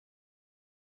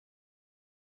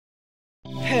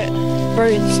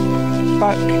bruised,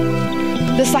 broke.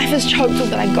 This life has choked all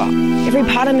that I got. Every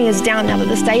part of me is down now that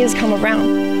this day has come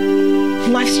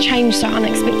around. Life's changed so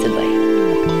unexpectedly,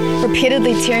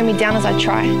 repeatedly tearing me down as I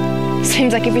try.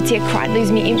 Seems like every tear cried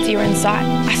leaves me emptier inside.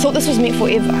 I thought this was meant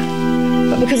forever,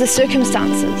 but because the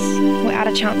circumstances were out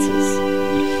of chances.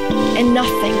 And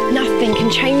nothing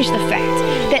can change the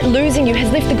fact that losing you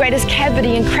has left the greatest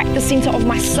cavity and cracked the center of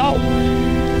my soul.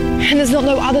 And there's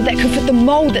no other that could fit the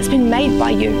mold that's been made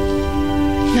by you.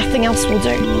 Nothing else will do.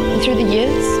 And through the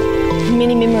years,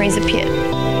 many memories appeared.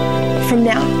 But from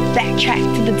now, backtrack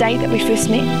to the day that we first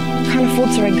met. Can't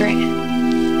afford to regret.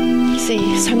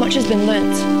 See, so much has been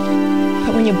learnt.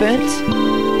 But when you're burnt,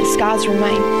 the scars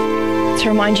remain. To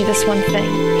remind you this one thing,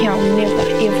 here I'll never,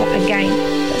 ever again.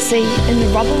 But see, in the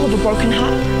rubble of a broken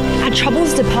heart, our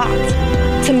troubles depart.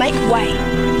 To make way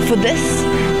for this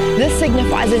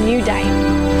signifies a new day.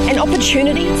 An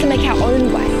opportunity to make our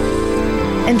own way.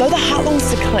 And though the heart longs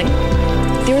to cling,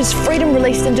 there is freedom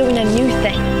released in doing a new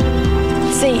thing.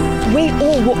 See, we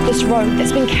all walk this road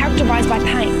that's been characterized by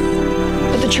pain.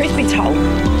 But the truth be told,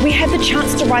 we have the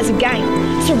chance to rise again.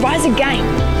 So rise again.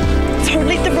 Don't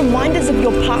let the reminders of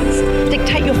your past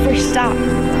dictate your fresh start.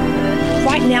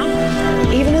 Right now,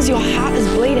 even as your heart is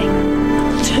bleeding,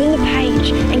 turn the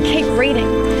page and keep reading,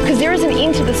 because there is an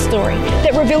end to the story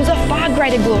that reveals a far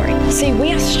greater glory. See,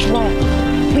 we are strong.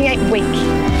 We ain't weak.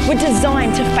 We're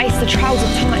designed to face the trials of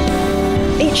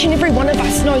time. Each and every one of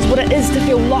us knows what it is to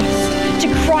feel lost,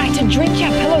 to cry, to drink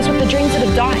our pillows with the dreams that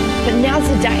have died. But now's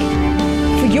the day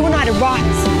for you and I to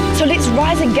rise. So let's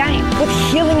rise again with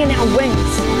healing in our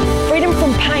wings. Freedom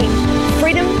from pain.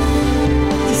 Freedom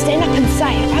to stand up and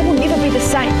say, I will never be the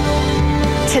same.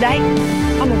 Today,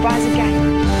 I'm a rise again.